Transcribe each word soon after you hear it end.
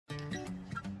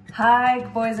Hi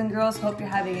boys and girls, hope you're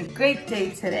having a great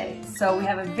day today. So we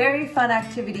have a very fun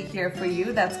activity here for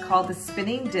you that's called the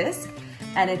spinning disc,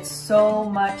 and it's so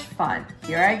much fun.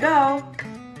 Here I go.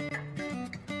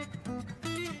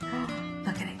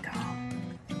 Look at it go.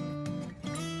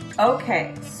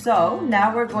 Okay, so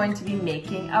now we're going to be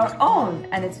making our own,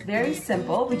 and it's very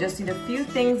simple. We just need a few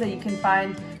things that you can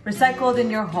find recycled in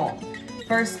your home.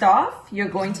 First off, you're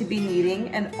going to be needing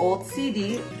an old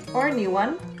CD or a new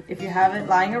one if you have it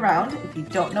lying around. If you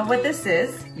don't know what this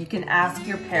is, you can ask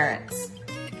your parents.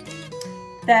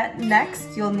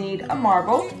 Next, you'll need a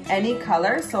marble, any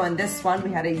color. So in this one,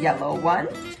 we had a yellow one.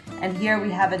 And here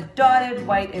we have a dotted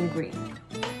white and green.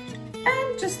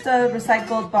 And just a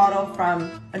recycled bottle from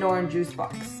an orange juice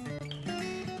box.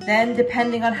 Then,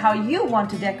 depending on how you want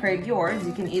to decorate yours,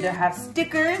 you can either have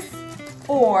stickers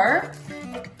or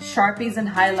Sharpies and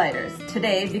highlighters.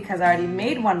 Today, because I already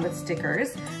made one with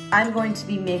stickers, I'm going to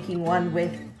be making one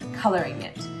with coloring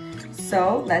it.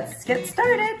 So let's get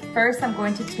started. First, I'm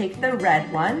going to take the red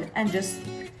one and just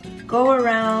go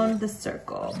around the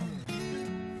circle.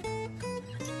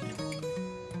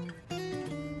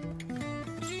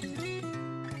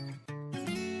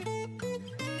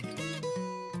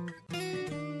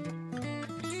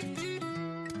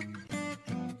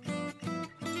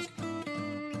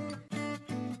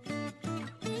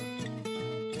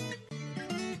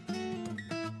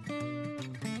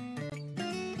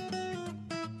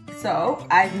 So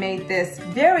I've made this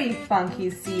very funky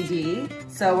CD,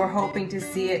 so we're hoping to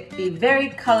see it be very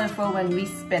colorful when we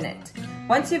spin it.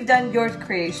 Once you've done your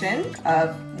creation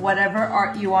of whatever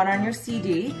art you want on your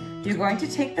CD, you're going to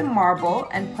take the marble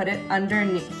and put it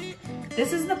underneath.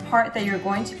 This is the part that you're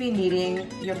going to be needing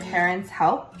your parents'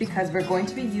 help because we're going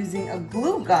to be using a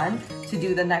glue gun to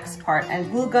do the next part. And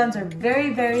glue guns are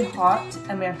very, very hot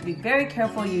and we have to be very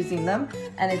careful using them,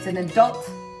 and it's an adult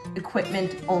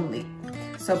equipment only.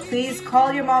 So please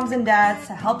call your moms and dads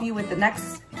to help you with the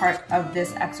next part of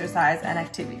this exercise and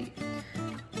activity.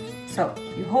 So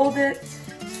you hold it,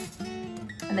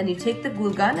 and then you take the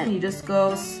glue gun and you just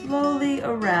go slowly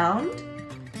around,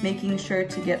 making sure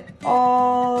to get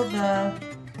all the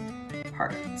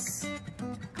parts.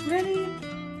 Ready?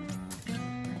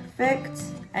 Perfect.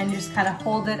 And you just kind of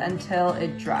hold it until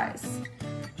it dries.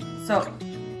 So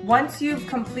once you've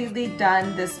completely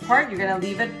done this part, you're gonna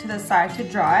leave it to the side to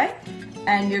dry.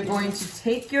 And you're going to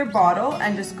take your bottle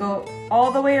and just go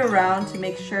all the way around to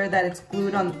make sure that it's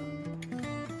glued on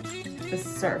the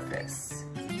surface.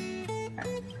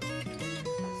 Okay.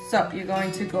 So you're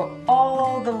going to go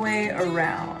all the way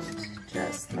around,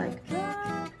 just like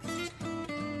that.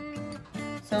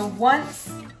 So once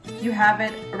you have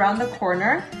it around the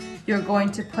corner, you're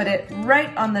going to put it right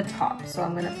on the top. So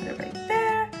I'm gonna put it right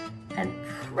there and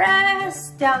press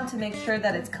down to make sure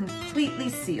that it's completely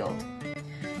sealed.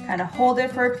 Kind of hold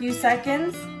it for a few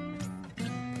seconds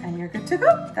and you're good to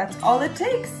go. That's all it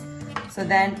takes. So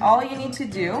then all you need to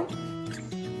do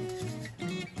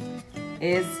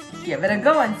is give it a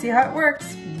go and see how it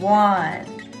works. 1,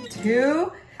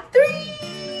 2,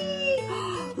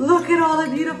 3. Look at all the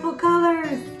beautiful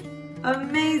colors.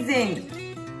 Amazing.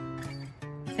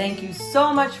 Thank you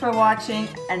so much for watching.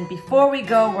 And before we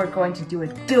go, we're going to do a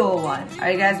dual one.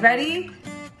 Are you guys ready?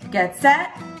 Get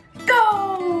set, go!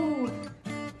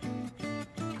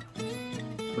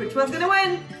 Which one's gonna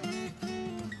win?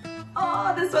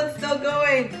 Oh, this one's still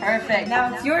going. Perfect.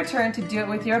 Now it's your turn to do it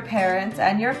with your parents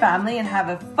and your family and have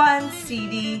a fun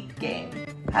CD game.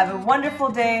 Have a wonderful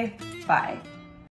day. Bye.